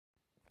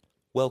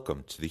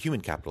Welcome to the Human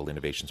Capital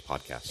Innovations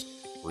Podcast.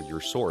 We're your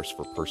source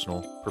for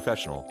personal,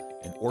 professional,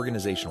 and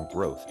organizational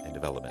growth and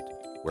development,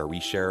 where we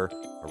share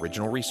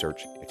original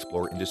research,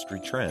 explore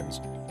industry trends,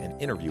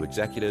 and interview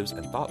executives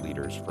and thought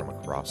leaders from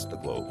across the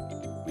globe.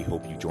 We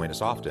hope you join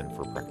us often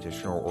for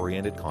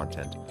practitioner-oriented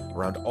content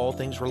around all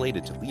things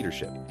related to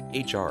leadership,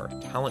 HR,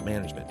 talent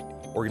management,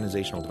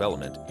 organizational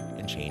development,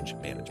 and change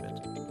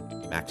management.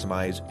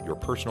 Maximize your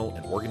personal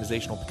and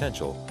organizational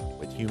potential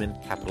with Human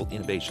Capital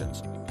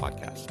Innovations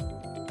Podcast.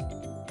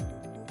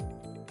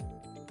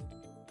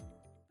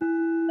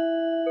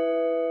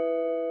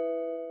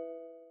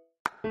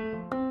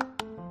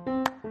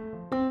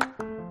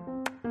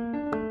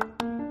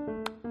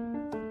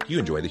 Do you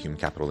enjoy the Human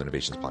Capital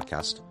Innovations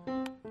Podcast?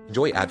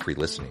 Enjoy ad-free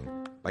listening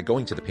by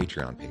going to the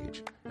Patreon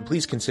page, and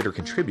please consider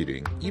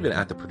contributing even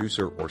at the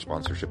producer or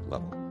sponsorship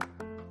level.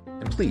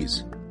 And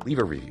please leave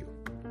a review.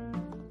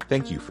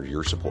 Thank you for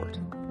your support.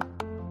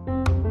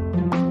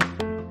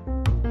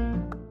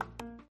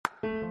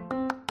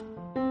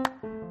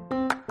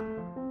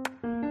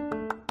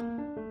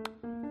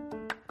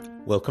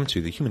 Welcome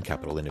to the Human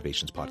Capital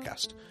Innovations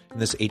Podcast. In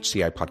this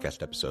HCI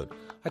podcast episode,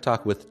 I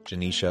talk with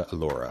Genecia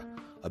Alluora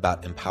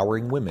about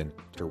empowering women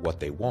to do what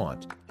they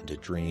want and to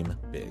dream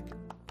big.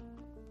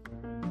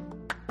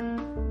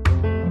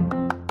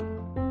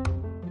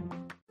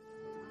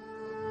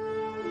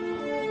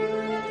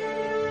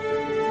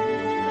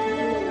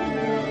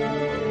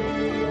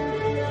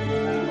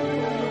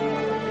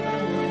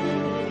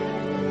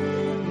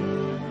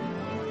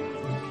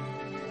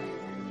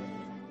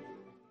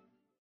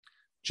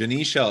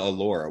 Genecia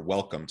Alluora,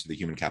 welcome to the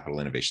Human Capital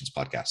Innovations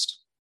Podcast.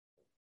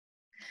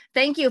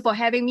 Thank you for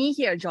having me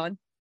here, John.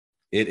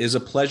 It is a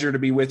pleasure to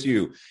be with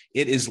you.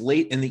 It is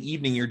late in the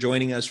evening. You're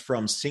joining us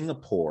from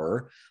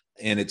Singapore,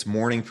 and it's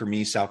morning for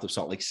me south of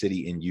Salt Lake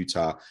City in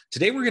Utah.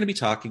 Today, we're going to be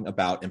talking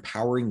about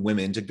empowering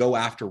women to go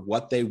after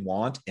what they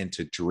want and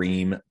to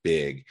dream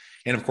big.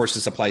 And of course,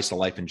 this applies to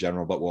life in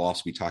general, but we'll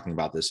also be talking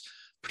about this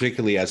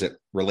particularly as it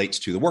relates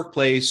to the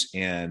workplace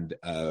and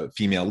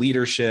female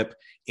leadership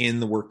in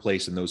the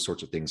workplace and those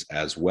sorts of things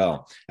as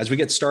well. As we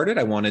get started,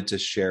 I wanted to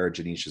share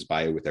Genecia's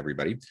bio with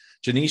everybody.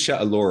 Genecia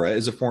Alluora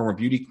is a former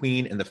beauty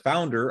queen and the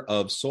founder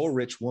of Soul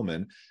Rich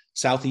Woman,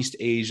 Southeast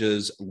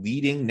Asia's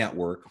leading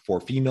network for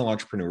female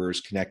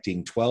entrepreneurs,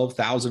 connecting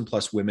 12,000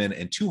 plus women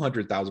and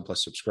 200,000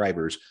 plus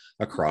subscribers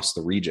across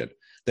the region.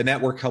 The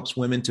network helps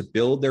women to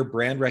build their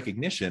brand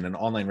recognition and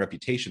online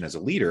reputation as a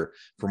leader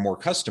for more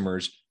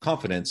customers,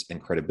 confidence,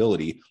 and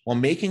credibility, while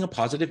making a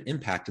positive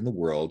impact in the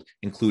world,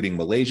 including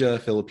Malaysia,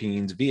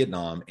 Philippines,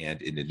 Vietnam,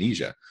 and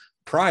Indonesia.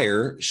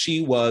 Prior,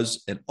 she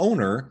was an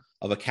owner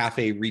of a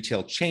cafe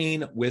retail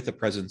chain with a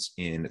presence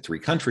in 3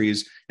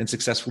 countries and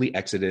successfully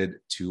exited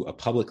to a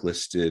public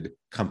listed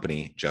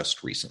company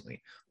just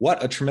recently.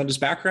 What a tremendous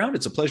background.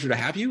 It's a pleasure to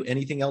have you.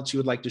 Anything else you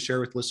would like to share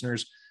with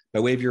listeners by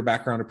way of your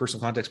background or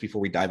personal context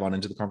before we dive on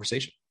into the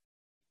conversation?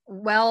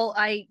 Well,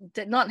 I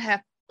did not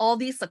have all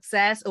this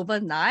success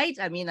overnight.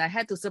 I mean, I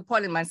had to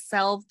support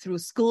myself through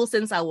school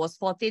since I was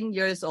 14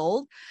 years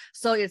old.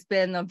 So it's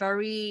been a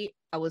very,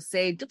 I would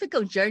say,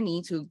 difficult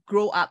journey to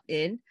grow up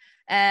in.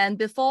 And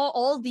before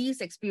all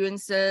these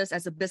experiences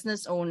as a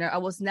business owner, I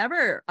was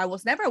never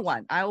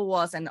one. I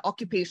was an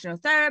occupational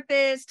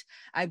therapist.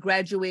 I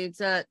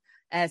graduated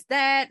as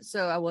that.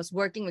 So I was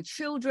working with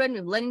children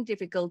with learning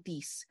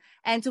difficulties.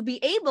 And to be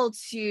able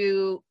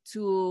to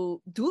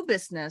do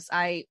business,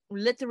 I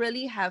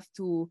literally have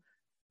to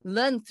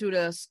learn through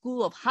the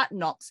school of hard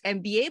knocks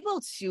and be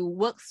able to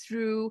work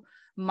through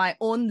my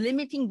own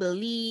limiting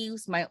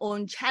beliefs, my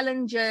own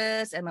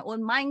challenges, and my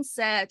own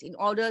mindset in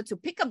order to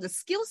pick up the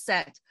skill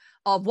set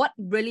of what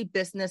really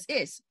business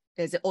is.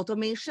 Is it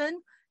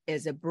automation?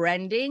 Is it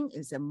branding?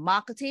 Is it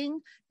marketing?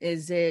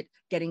 Is it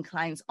getting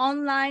clients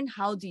online?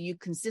 How do you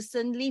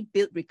consistently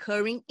build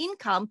recurring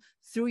income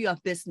through your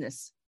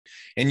business?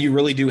 And you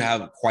really do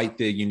have quite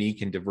the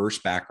unique and diverse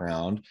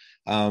background.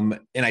 And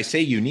I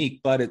say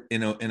unique, but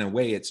in a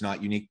way, it's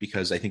not unique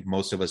because I think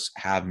most of us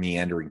have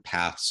meandering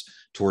paths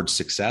towards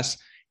success.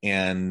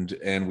 And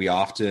we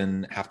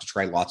often have to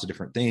try lots of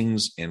different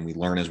things and we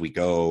learn as we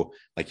go.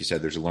 Like you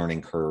said, there's a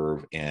learning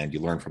curve and you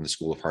learn from the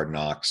school of hard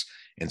knocks.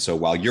 And so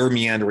while your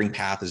meandering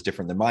path is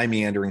different than my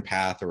meandering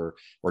path or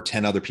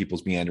 10 other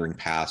people's meandering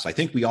paths, I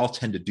think we all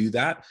tend to do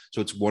that.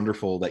 So it's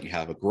wonderful that you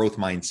have a growth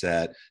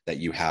mindset, that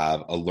you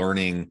have a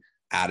learning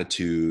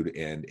attitude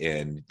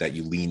and that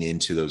you lean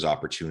into those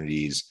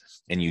opportunities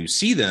and you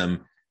see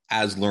them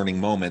as learning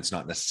moments,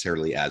 not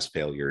necessarily as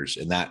failures.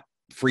 And that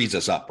frees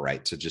us up,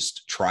 right? To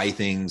just try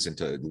things and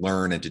to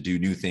learn and to do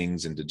new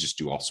things and to just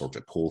do all sorts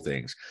of cool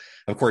things.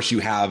 Of course, you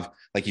have,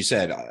 like you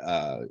said,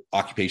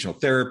 occupational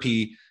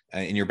therapy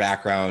in your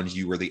background.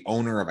 You were the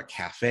owner of a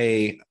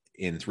cafe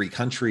in 3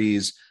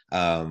 countries.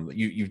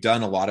 You've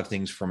done a lot of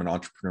things from an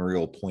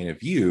entrepreneurial point of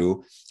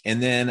view.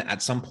 And then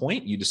at some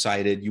point you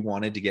decided you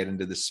wanted to get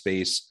into this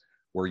space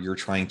where you're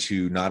trying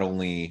to not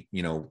only,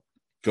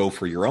 go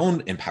for your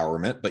own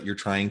empowerment, but you're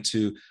trying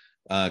to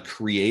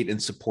create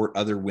and support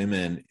other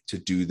women to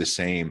do the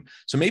same.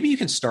 So maybe you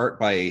can start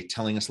by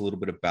telling us a little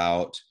bit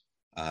about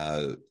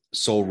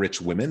Soul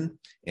Rich Women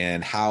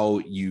and how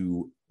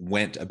you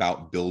went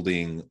about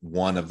building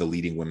one of the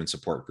leading women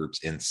support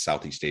groups in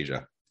Southeast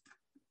Asia.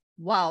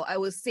 Wow, I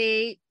would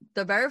say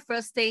the very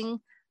first thing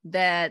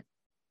that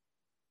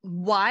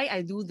why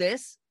I do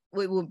this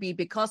would be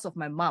because of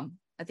my mom.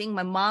 I think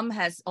my mom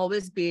has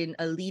always been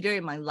a leader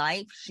in my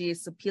life. She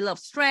is a pillar of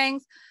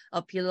strength,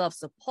 a pillar of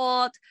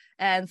support.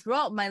 And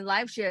throughout my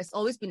life, she has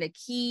always been a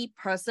key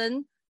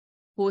person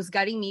who was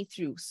guiding me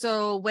through.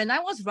 So when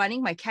I was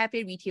running my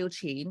cafe retail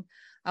chain,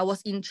 I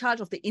was in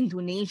charge of the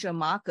Indonesia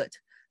market.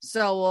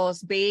 So I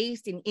was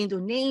based in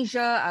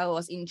Indonesia. I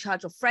was in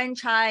charge of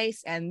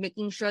franchise and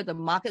making sure the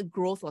market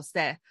growth was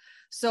there.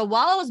 So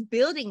while I was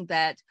building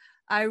that,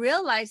 I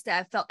realized that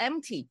I felt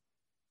empty.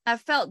 I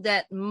felt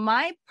that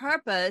my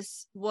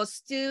purpose was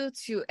still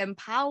to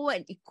empower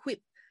and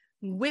equip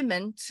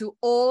women to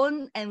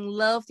own and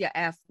love their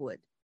F word,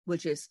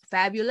 which is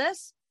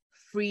fabulous,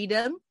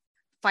 freedom,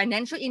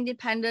 financial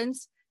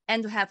independence,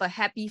 and to have a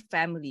happy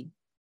family.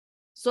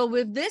 So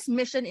with this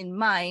mission in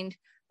mind,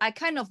 I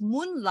kind of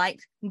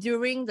moonlight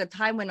during the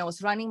time when I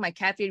was running my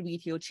cafe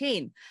retail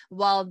chain.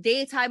 While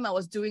daytime, I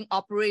was doing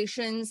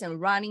operations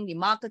and running the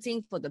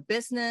marketing for the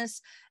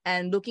business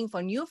and looking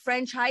for new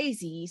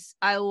franchisees.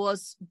 I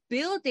was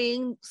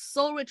building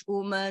Soul Rich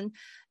Woman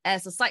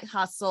as a side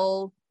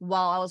hustle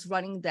while I was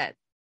running that.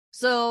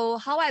 So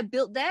how I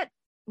built that?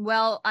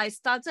 Well, I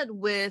started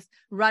with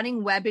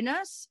running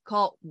webinars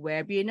called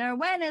Webinar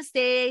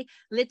Wednesday,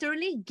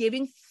 literally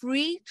giving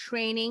free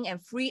training and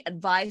free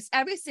advice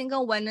every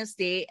single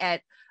Wednesday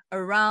at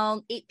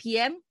around 8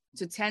 p.m.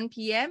 to 10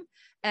 p.m.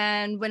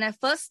 And when I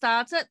first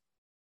started,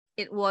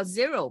 it was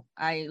zero.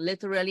 I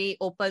literally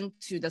opened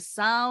to the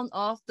sound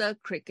of the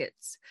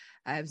crickets.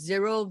 I have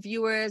zero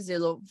viewers,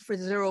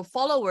 zero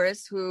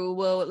followers who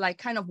were like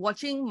kind of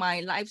watching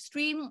my live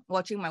stream,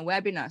 watching my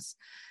webinars.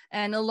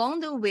 And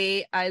along the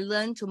way, I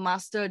learned to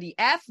master the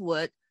F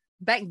word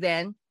back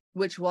then,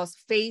 which was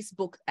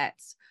Facebook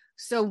ads.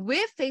 So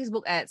with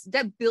Facebook ads,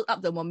 that built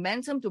up the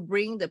momentum to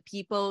bring the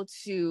people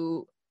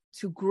to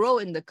grow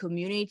in the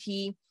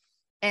community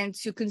and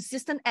to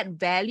consistent add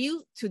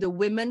value to the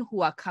women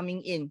who are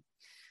coming in.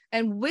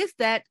 And with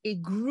that,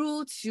 it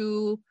grew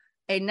to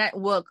a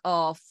network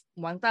of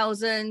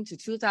 1,000 to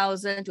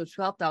 2,000 to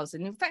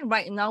 12,000. In fact,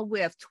 right now we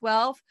have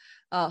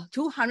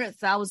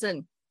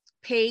 200,000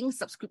 paying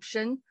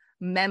subscription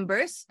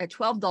members at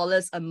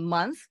 $12 a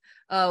month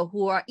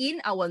who are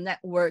in our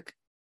network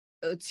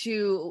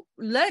to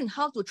learn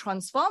how to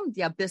transform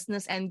their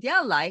business and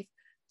their life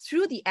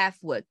through the F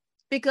word,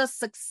 because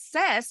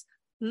success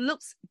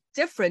looks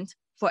different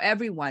for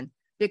everyone,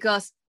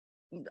 because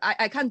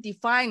I can't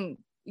define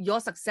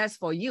your success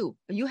for you.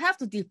 You have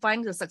to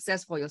define the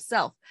success for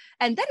yourself.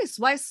 And that is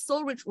why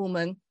Soul Rich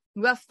Woman,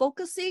 we are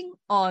focusing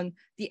on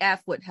the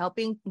F word,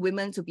 helping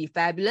women to be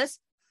fabulous,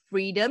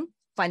 freedom,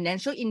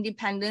 financial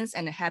independence,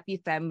 and a happy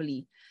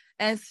family.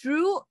 And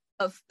through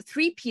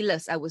three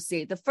pillars, I would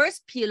say. The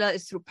first pillar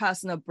is through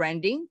personal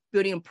branding,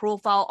 building a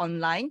profile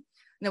online.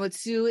 Number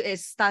two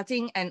is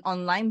starting an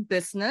online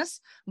business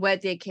where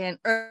they can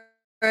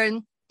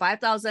earn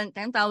 5,000,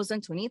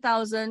 10,000,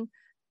 20,000,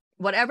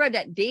 whatever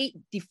that they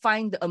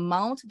define the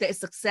amount that is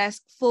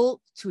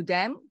successful to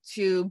them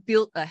to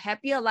build a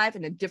happier life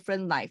and a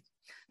different life.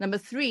 Number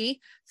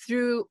three,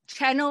 through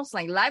channels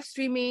like live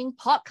streaming,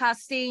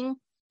 podcasting,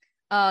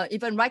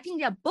 even writing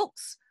their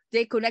books,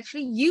 they could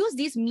actually use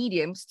these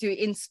mediums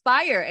to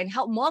inspire and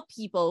help more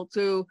people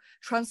to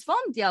transform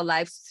their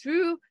lives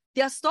through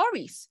their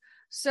stories.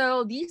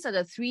 So these are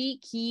the three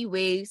key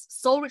ways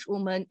Soul Rich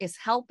Woman is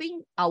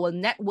helping our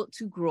network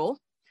to grow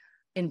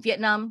in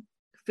Vietnam,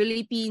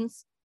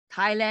 Philippines,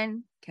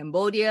 Thailand,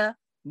 Cambodia,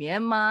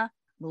 Myanmar,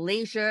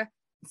 Malaysia,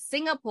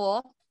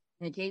 Singapore,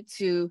 okay,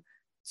 to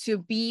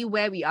be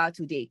where we are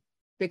today.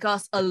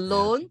 Because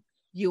alone,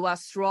 you are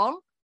strong.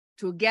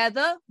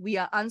 Together, we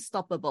are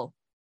unstoppable.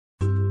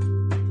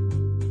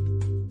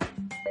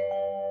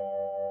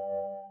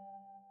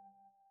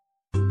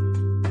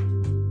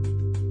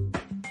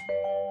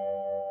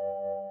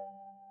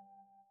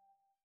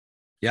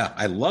 Yeah,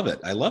 I love it.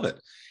 I love it.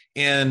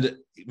 And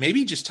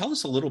maybe just tell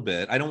us a little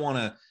bit. I don't want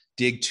to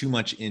dig too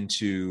much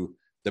into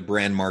the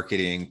brand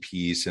marketing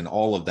piece and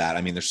all of that.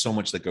 I mean, there's so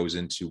much that goes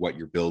into what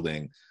you're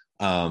building.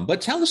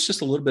 But tell us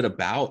just a little bit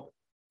about,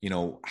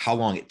 how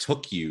long it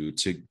took you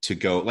to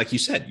go. Like you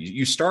said,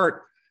 you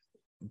start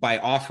by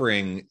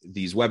offering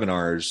these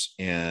webinars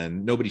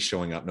and nobody's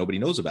showing up, nobody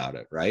knows about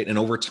it, right? And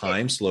over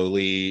time,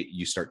 slowly,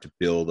 you start to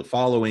build a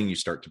following, you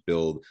start to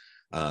build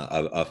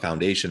a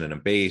foundation and a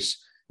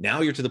base. Now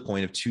you're to the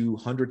point of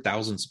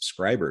 200,000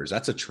 subscribers.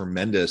 That's a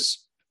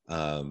tremendous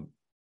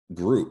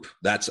group.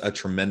 That's a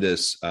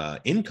tremendous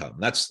income.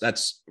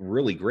 That's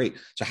really great.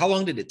 So how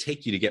long did it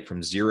take you to get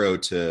from 0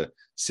 to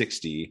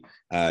 60?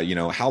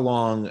 How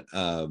long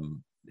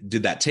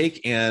did that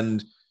take?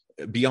 And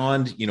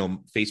beyond,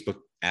 Facebook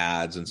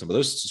ads and some of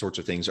those sorts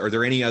of things, are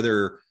there any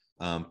other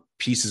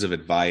pieces of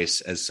advice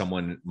as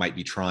someone might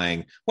be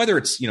trying, whether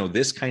it's,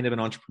 this kind of an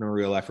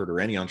entrepreneurial effort or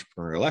any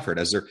entrepreneurial effort,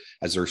 as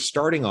they're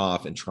starting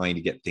off and trying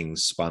to get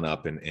things spun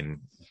up and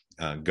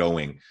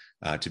going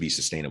to be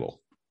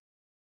sustainable?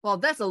 Well,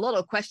 that's a lot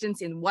of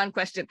questions in one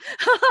question.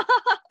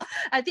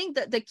 I think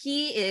that the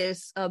key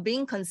is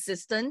being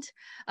consistent.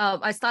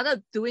 I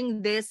started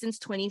doing this since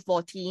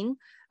 2014.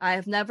 I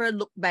have never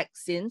looked back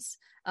since.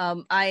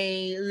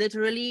 I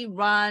literally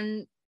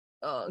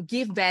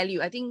give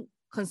value. I think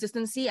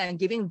consistency and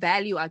giving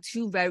value are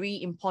two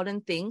very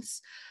important things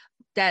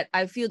that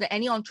I feel that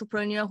any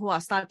entrepreneur who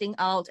are starting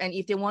out, and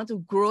if they want to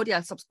grow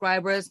their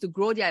subscribers, to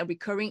grow their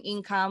recurring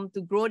income,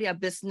 to grow their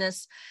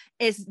business,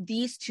 is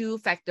these two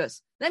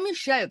factors. Let me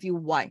share with you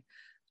why.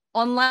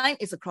 Online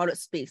is a crowded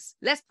space.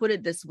 Let's put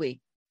it this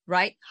way,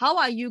 right? How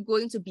are you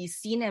going to be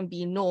seen and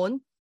be known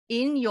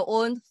in your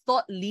own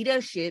thought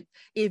leadership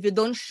if you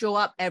don't show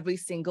up every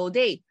single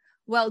day?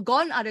 Well,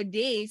 gone are the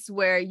days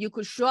where you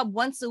could show up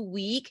once a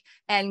week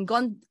and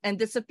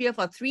disappear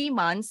for 3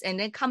 months and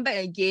then come back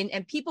again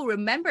and people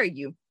remember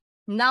you.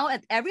 Now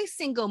at every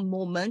single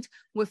moment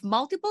with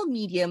multiple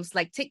mediums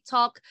like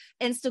TikTok,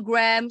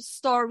 Instagram,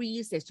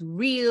 stories, there's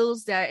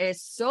reels, there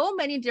is so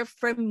many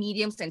different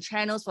mediums and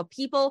channels for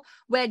people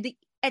where the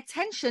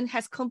attention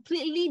has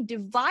completely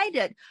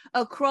divided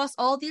across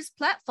all these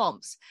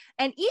platforms.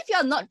 And if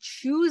you're not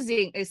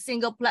choosing a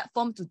single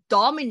platform to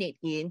dominate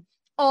in,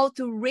 or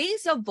to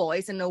raise your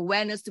voice and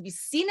awareness to be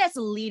seen as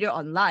a leader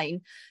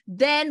online,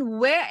 then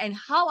where and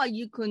how are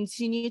you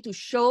continue to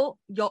show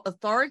your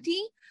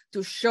authority,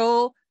 to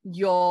show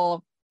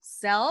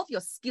yourself, your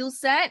skill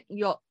set,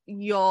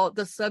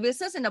 the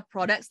services and the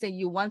products that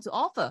you want to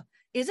offer,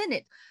 isn't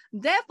it?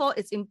 Therefore,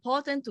 it's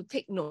important to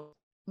take note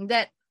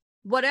that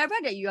whatever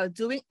that you are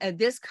doing at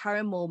this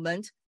current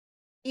moment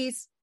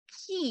is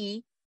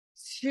key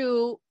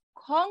to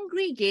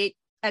congregate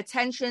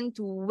attention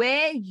to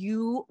where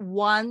you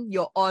want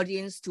your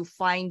audience to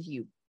find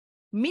you.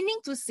 Meaning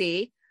to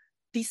say,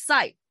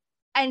 decide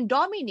and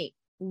dominate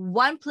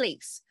one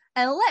place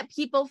and let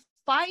people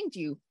find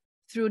you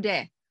through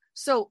there.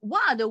 So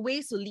what are the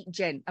ways to lead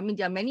gen? I mean,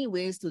 there are many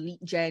ways to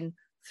lead gen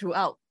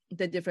throughout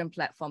the different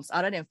platforms.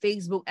 Other than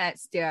Facebook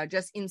ads, there are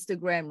just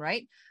Instagram,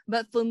 right?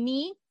 But for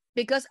me,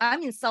 because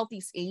I'm in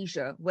Southeast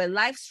Asia, where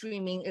live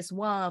streaming is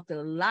one of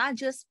the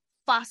largest,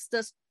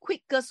 fastest,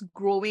 quickest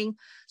growing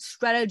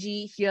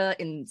strategy here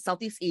in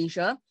Southeast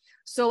Asia.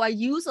 So I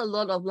use a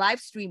lot of live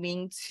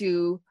streaming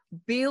to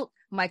build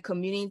my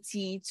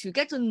community, to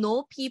get to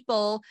know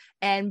people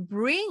and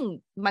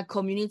bring my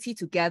community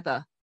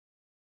together.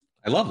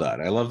 I love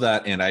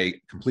that. And I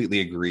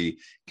completely agree.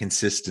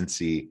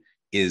 Consistency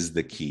is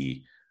the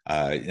key.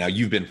 Now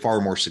you've been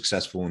far more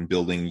successful in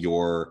building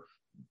your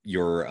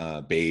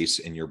base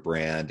and your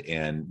brand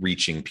and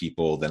reaching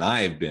people than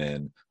I've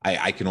been.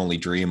 I can only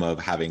dream of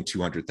having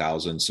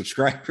 200,000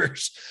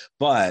 subscribers.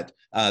 But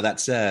that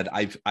said,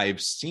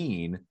 I've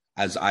seen,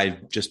 as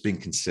I've just been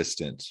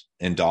consistent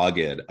and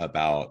dogged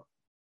about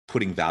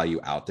putting value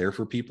out there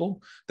for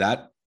people,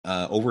 that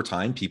over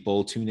time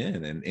people tune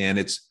in, and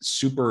it's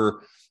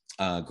super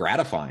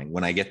gratifying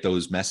when I get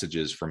those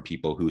messages from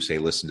people who say,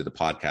 listen to the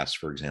podcast,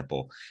 for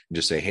example, and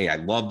just say, hey, I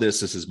love this.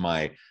 This is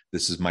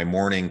my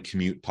morning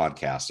commute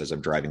podcast as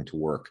I'm driving to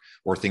work,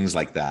 or things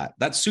like that.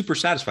 That's super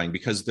satisfying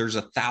because there's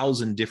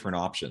 1,000 different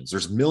options.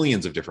 There's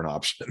millions of different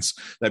options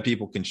that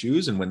people can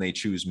choose. And when they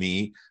choose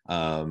me,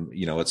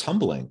 it's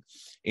humbling.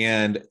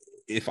 And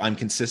if I'm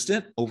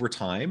consistent over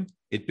time,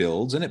 it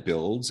builds and it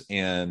builds.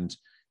 And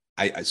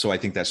so I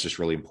think that's just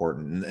really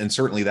important. And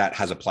certainly that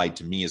has applied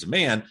to me as a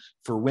man.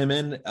 For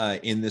women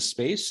in this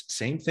space,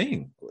 same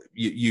thing.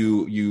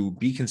 You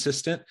be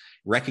consistent,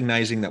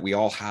 recognizing that we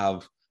all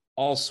have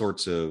all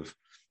sorts of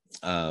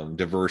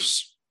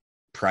diverse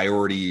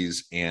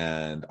priorities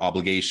and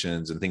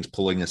obligations and things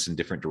pulling us in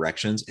different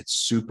directions. It's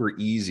super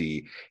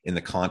easy in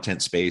the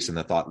content space and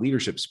the thought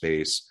leadership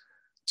space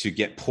to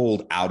get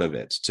pulled out of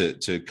it,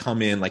 to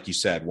come in, like you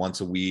said,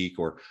 once a week,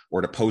 or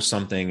to post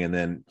something and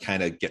then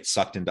kind of get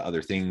sucked into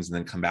other things and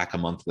then come back a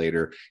month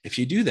later. If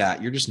you do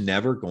that, you're just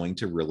never going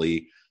to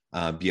really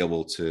be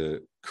able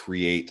to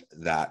create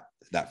that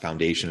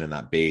foundation and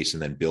that base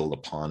and then build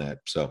upon it.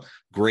 So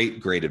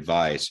great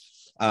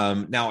advice.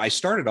 Now I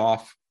started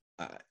off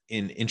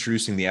in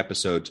introducing the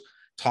episode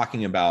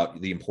talking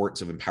about the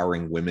importance of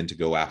empowering women to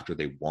go after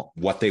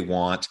what they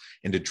want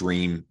and to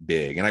dream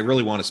big. And I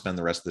really want to spend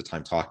the rest of the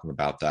time talking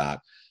about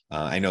that.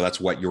 I know that's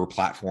what your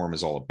platform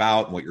is all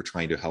about and what you're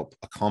trying to help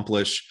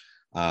accomplish.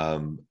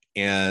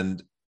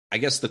 And I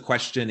guess the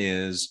question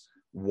is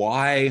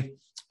why?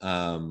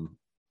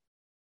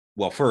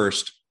 Well,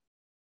 first,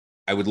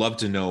 I would love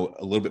to know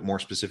a little bit more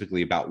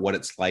specifically about what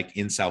it's like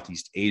in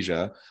Southeast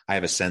Asia. I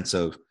have a sense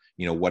of,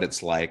 what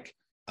it's like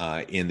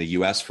in the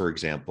US, for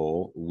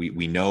example.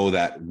 We know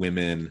that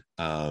women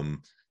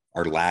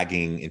are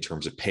lagging in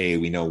terms of pay.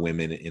 We know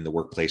women in the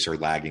workplace are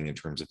lagging in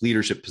terms of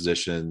leadership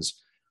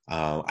positions.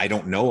 I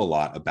don't know a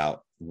lot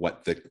about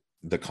what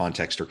the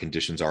context or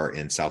conditions are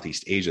in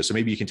Southeast Asia. So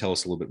maybe you can tell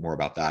us a little bit more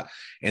about that.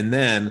 And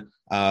then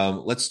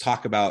let's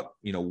talk about,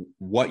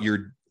 what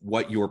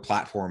what your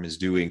platform is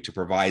doing to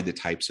provide the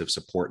types of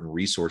support and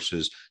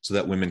resources so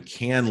that women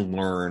can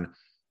learn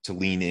to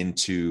lean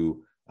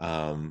into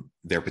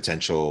their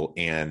potential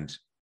and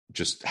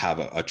just have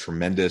a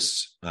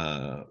tremendous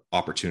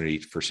opportunity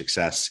for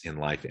success in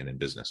life and in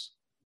business?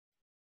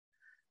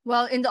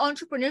 Well, in the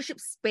entrepreneurship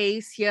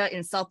space here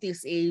in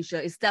Southeast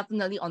Asia, it's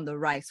definitely on the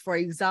rise. For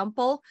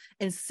example,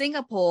 in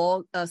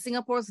Singapore,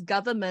 Singapore's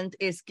government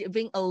is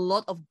giving a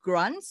lot of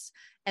grants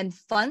and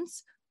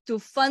funds to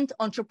fund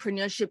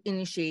entrepreneurship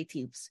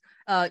initiatives.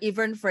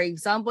 Even, for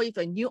example, if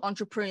a new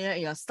entrepreneur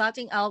and you're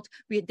starting out,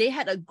 they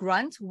had a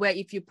grant where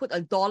if you put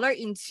 $1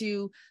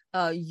 into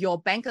your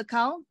bank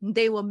account,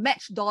 they will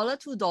match dollar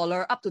to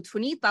dollar up to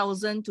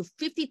 20,000 to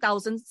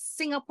 50,000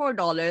 Singapore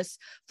dollars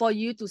for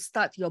you to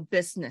start your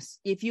business.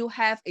 If you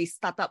have a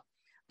startup,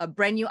 a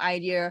brand new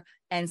idea,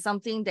 and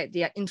something that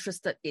they are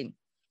interested in.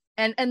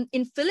 And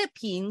in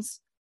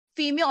Philippines,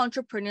 female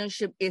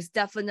entrepreneurship is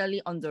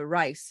definitely on the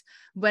rise.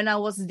 When I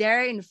was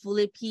there in the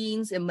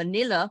Philippines, in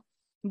Manila,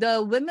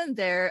 the women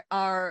there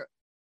are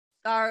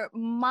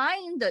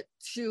minded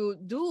to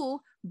do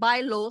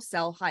buy low,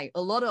 sell high.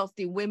 A lot of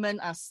the women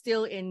are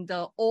still in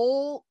the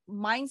old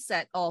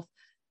mindset of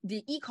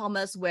the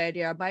e-commerce where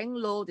they are buying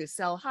low, they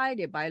sell high,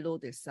 they buy low,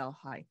 they sell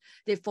high.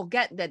 They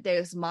forget that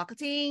there's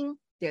marketing,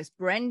 there's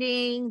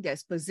branding,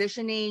 there's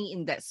positioning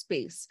in that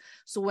space.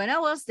 So when I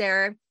was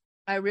there,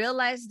 I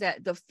realized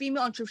that the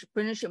female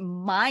entrepreneurship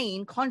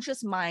mind,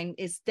 conscious mind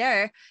is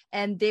there,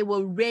 and they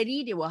were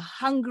ready, they were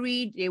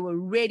hungry, they were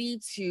ready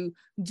to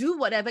do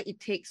whatever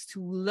it takes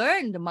to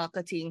learn the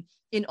marketing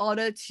in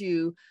order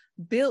to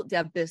build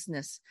their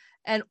business.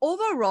 And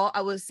overall,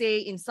 I would say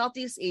in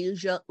Southeast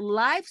Asia,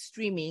 live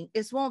streaming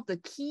is one of the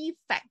key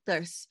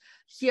factors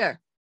here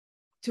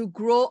to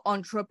grow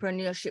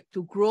entrepreneurship,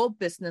 to grow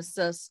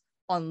businesses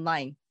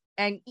online.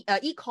 And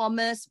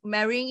e-commerce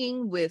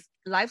marrying with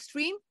live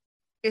stream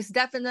is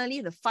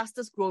definitely the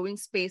fastest growing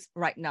space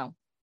right now.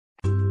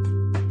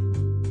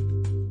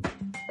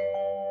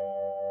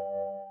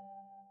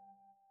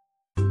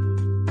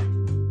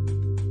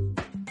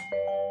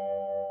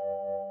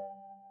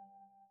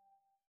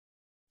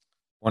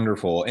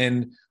 Wonderful.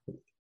 And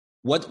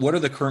what are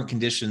the current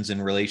conditions in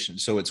relation?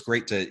 So it's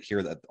great to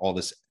hear that all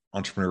this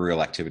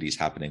entrepreneurial activity is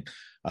happening.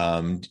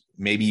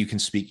 Maybe you can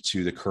speak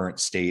to the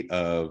current state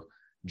of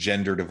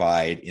gender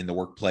divide in the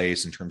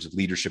workplace in terms of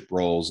leadership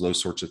roles,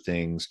 those sorts of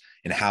things,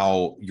 and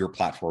how your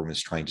platform is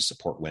trying to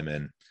support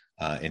women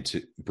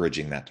into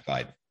bridging that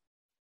divide.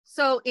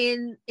 So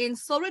in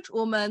Soul Rich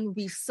Women,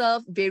 we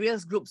serve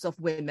various groups of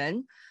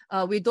women.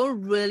 We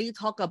don't really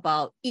talk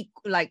about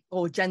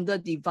gender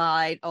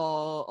divide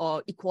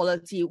or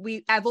equality.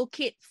 We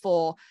advocate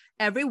for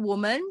every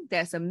woman,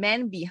 there's a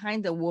man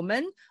behind the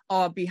woman,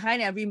 or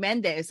behind every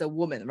man, there is a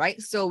woman, right?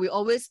 So we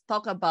always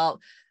talk about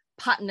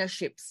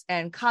partnerships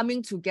and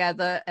coming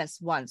together as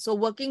one. So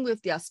working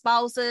with their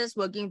spouses,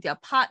 working with their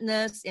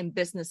partners in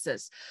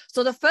businesses.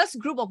 So the first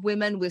group of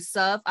women we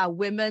serve are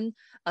women,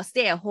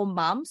 stay-at-home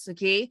moms,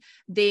 okay?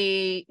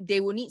 They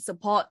will need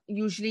support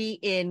usually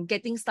in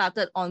getting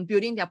started on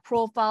building their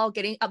profile,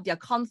 getting up their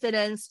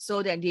confidence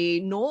so that they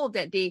know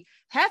that they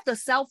have the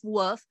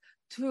self-worth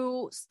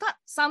to start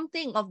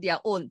something of their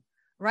own,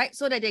 right?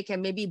 So that they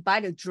can maybe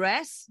buy the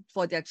dress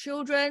for their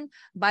children,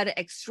 buy the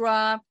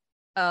extra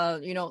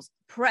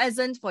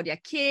present for their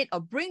kid, or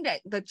bring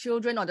the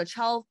children or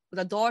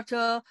the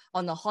daughter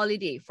on a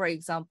holiday, for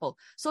example.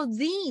 So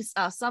these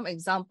are some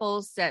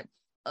examples that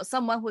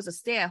someone who's a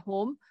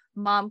stay-at-home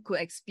mom could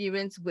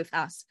experience with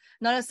us.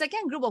 Now, the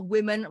second group of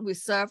women we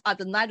serve are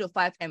the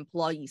 9-to-5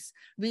 employees.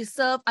 We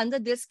serve under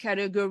this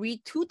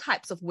category two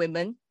types of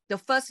women. The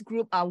first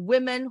group are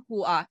women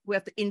who have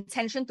the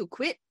intention to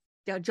quit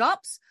their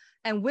jobs,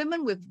 and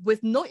women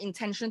with no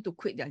intention to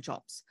quit their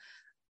jobs.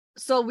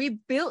 So we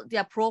built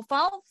their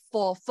profile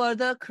for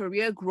further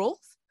career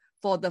growth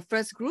for the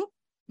first group,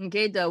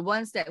 okay, the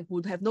ones that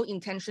would have no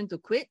intention to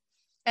quit.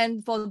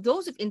 And for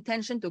those with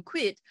intention to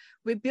quit,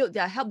 we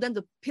help them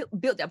to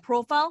build their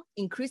profile,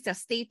 increase their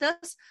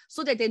status,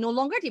 so that they no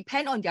longer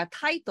depend on their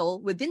title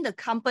within the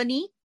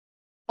company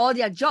or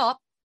their job,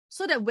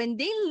 so that when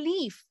they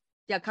leave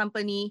their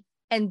company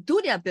and do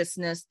their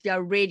business, they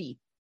are ready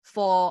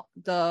for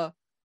the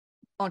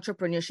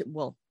entrepreneurship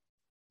world.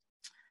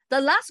 The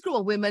last group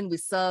of women we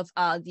serve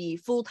are the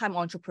full-time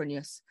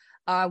entrepreneurs,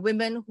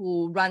 women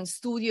who run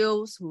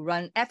studios, who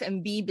run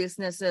F&B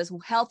businesses, who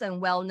health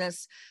and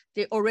wellness.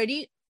 They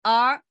already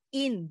are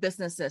in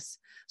businesses.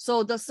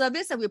 So the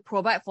service that we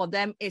provide for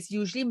them is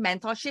usually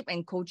mentorship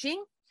and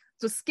coaching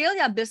to scale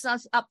their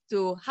business up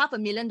to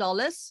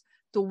 $500,000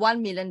 to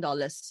 $1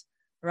 million,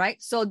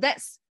 right? So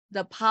that's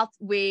the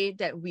pathway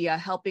that we are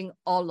helping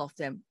all of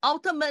them.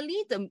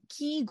 Ultimately, the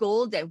key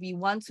goal that we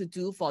want to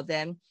do for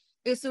them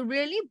is to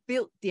really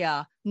build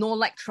their know,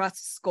 like,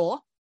 trust score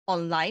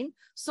online,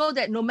 so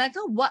that no matter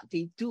what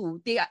they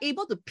do, they are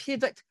able to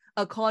pivot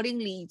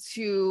accordingly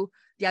to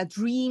their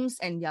dreams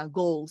and their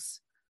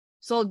goals.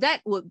 So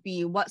that would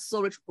be what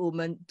Soul Rich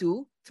Women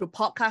do through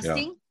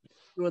podcasting,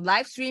 through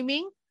live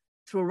streaming,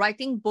 through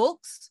writing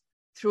books,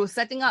 through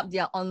setting up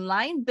their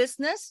online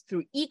business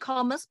through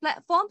e-commerce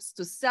platforms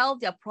to sell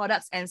their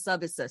products and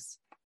services.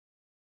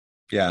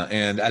 Yeah.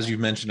 And as you've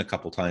mentioned a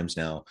couple times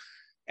now,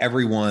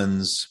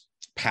 everyone's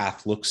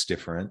path looks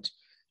different,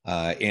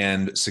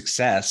 and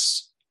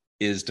success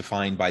is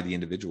defined by the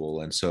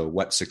individual. And so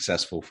what's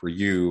successful for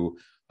you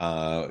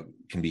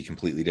can be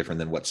completely different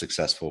than what's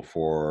successful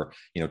for,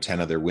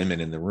 10 other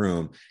women in the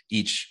room.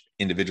 Each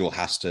individual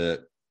has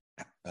to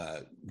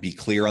be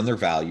clear on their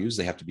values.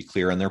 They have to be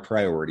clear on their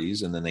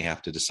priorities, and then they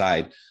have to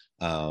decide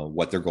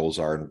what their goals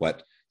are and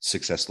what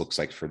success looks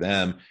like for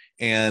them.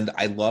 And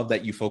I love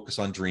that you focus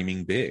on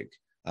dreaming big.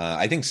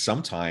 I think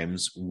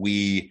sometimes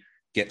we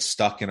get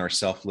stuck in our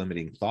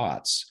self-limiting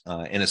thoughts,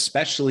 and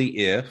especially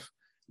if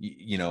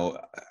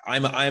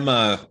I'm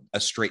a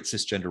straight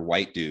cisgender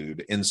white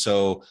dude, and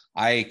so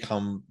I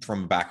come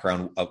from a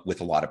background with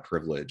a lot of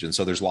privilege, and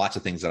so there's lots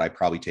of things that I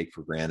probably take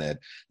for granted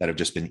that have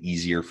just been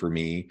easier for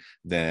me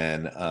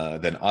than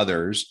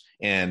others.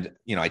 And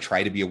I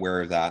try to be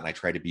aware of that, and I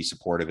try to be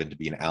supportive and to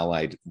be an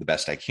ally the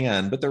best I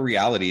can. But the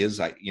reality is,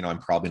 I'm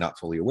probably not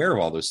fully aware of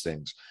all those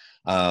things.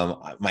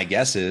 My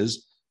guess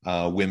is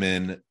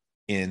women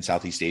in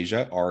Southeast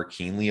Asia are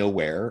keenly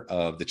aware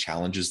of the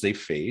challenges they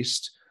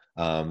faced.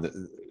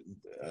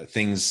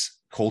 Things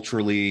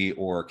culturally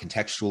or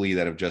contextually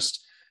that have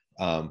just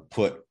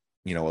put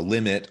a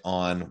limit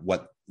on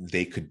what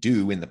they could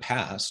do in the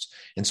past.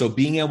 And so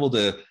being able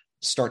to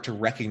start to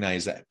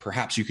recognize that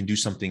perhaps you can do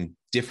something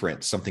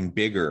different, something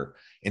bigger,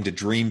 and to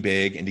dream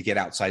big and to get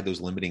outside those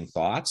limiting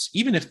thoughts,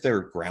 even if they're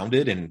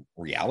grounded in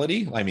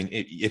reality. I mean,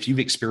 if you've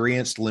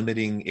experienced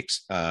limiting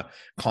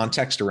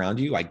context around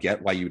you, I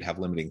get why you would have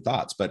limiting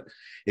thoughts. But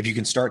if you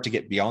can start to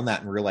get beyond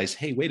that and realize,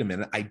 hey, wait a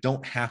minute, I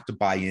don't have to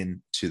buy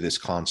into this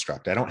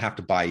construct. I don't have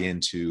to buy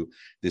into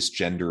this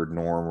gendered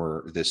norm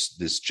or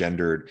this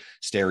gendered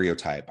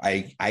stereotype.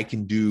 I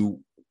can do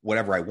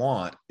whatever I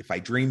want. If I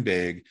dream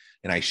big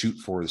and I shoot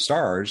for the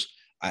stars,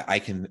 I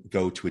can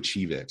go to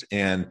achieve it.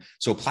 And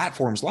so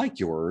platforms like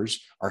yours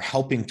are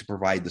helping to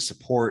provide the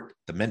support,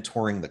 the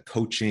mentoring, the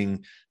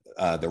coaching,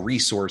 the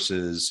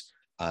resources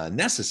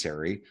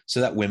necessary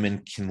so that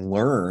women can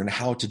learn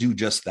how to do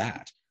just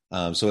that.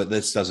 So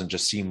this doesn't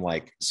just seem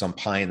like some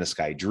pie in the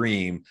sky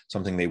dream,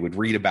 something they would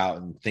read about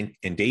and think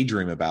and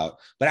daydream about,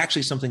 but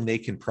actually something they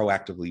can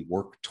proactively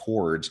work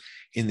towards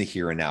in the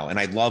here and now. And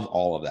I love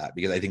all of that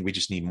because I think we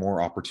just need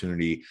more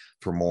opportunity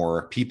for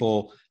more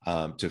people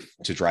to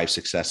drive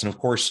success. And of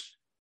course,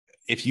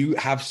 if you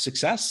have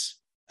success,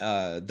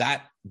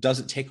 that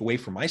doesn't take away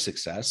from my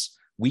success.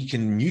 We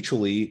can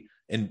mutually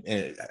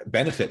and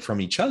benefit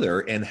from each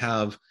other and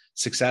have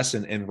success,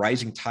 and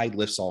rising tide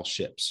lifts all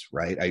ships,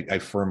 right? I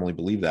firmly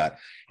believe that.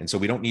 And so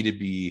we don't need to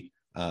be,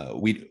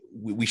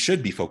 we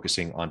should be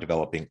focusing on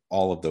developing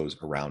all of those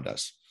around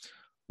us.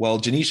 Well,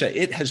 Genecia,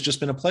 it has just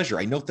been a pleasure.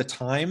 I note the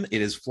time,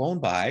 it has flown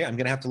by. I'm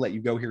going to have to let you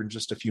go here in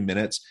just a few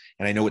minutes.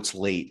 And I know it's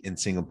late in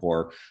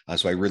Singapore,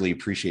 so I really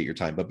appreciate your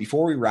time. But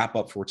before we wrap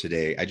up for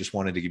today, I just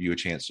wanted to give you a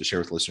chance to share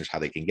with listeners how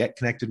they can get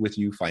connected with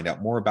you, find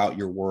out more about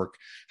your work,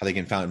 how they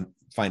can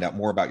find out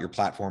more about your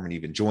platform, and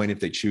even join if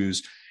they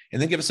choose.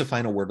 And then give us a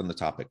final word on the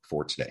topic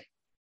for today.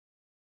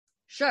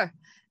 Sure.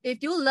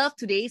 If you love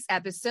today's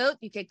episode,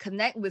 you can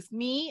connect with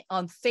me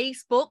on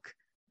Facebook,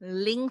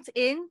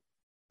 LinkedIn,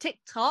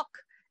 TikTok,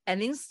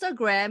 and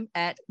Instagram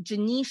at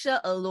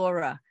Genecia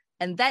Alluora.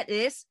 And that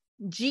is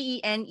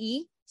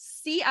GENECIAALLUORA,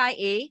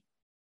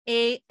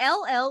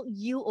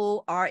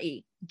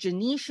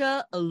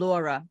 Genecia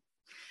Alluora.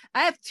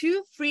 I have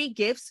 2 free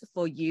gifts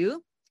for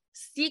you.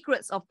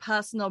 Secrets of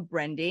Personal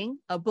Branding,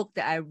 a book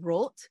that I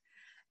wrote,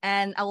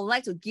 and I would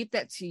like to give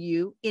that to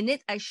you. In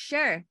it, I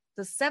share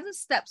the 7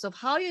 steps of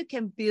how you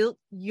can build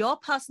your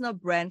personal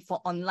brand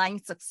for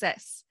online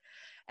success.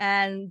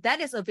 And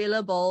that is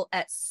available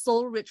at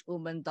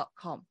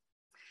soulrichwoman.com.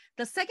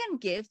 The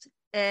second gift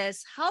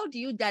is how do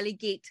you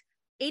delegate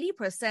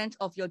 80%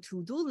 of your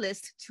to-do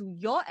list to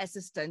your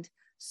assistant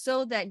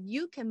so that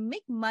you can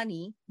make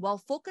money while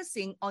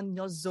focusing on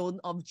your zone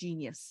of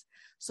genius.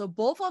 So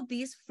both of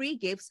these free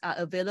gifts are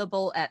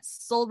available at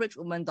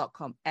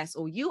soulrichwoman.com,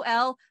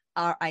 SOULRICHWOMAN.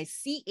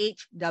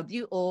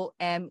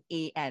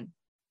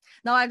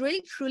 Now, I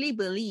really truly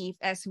believe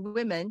as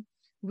women,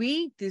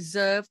 we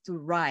deserve to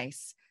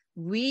rise.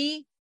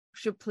 We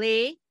should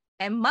play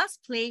and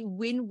must play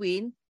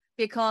win-win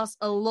because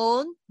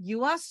alone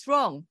you are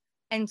strong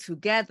and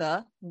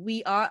together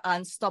we are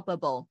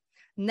unstoppable.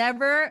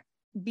 Never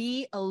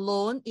be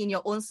alone in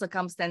your own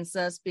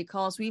circumstances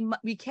because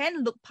we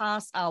can look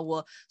past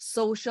our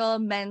social,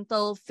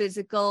 mental,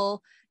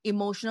 physical,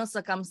 emotional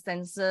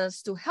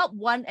circumstances to help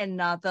one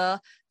another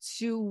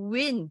to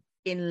win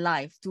in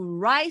life, to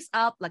rise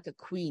up like a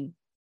queen.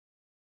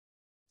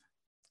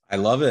 I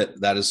love it.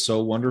 That is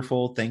so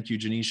wonderful. Thank you,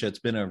 Genecia. It's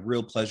been a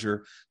real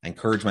pleasure. I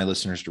encourage my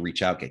listeners to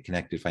reach out, get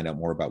connected, find out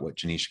more about what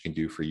Genecia can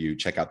do for you.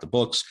 Check out the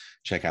books,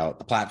 check out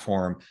the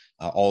platform,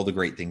 all the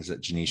great things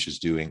that Genecia is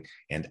doing.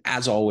 And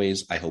as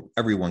always, I hope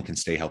everyone can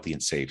stay healthy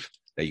and safe,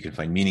 that you can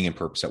find meaning and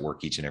purpose at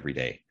work each and every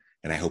day.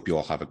 And I hope you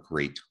all have a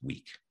great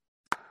week.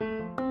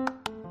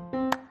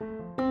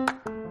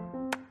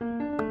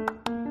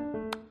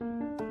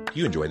 Do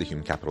you enjoy the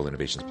Human Capital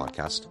Innovations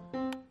podcast?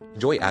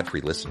 Enjoy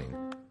ad-free listening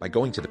by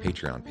going to the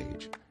Patreon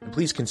page, and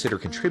please consider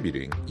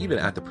contributing even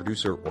at the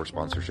producer or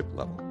sponsorship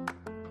level.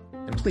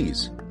 And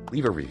please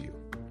leave a review.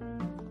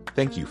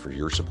 Thank you for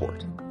your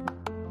support.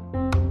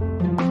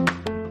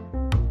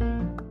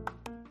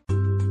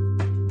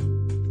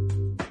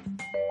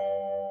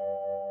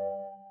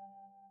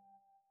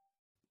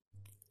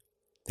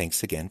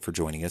 Thanks again for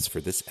joining us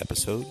for this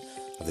episode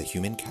of the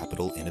Human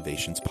Capital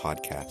Innovations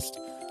podcast.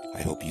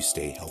 I hope you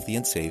stay healthy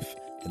and safe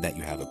and that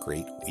you have a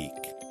great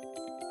week.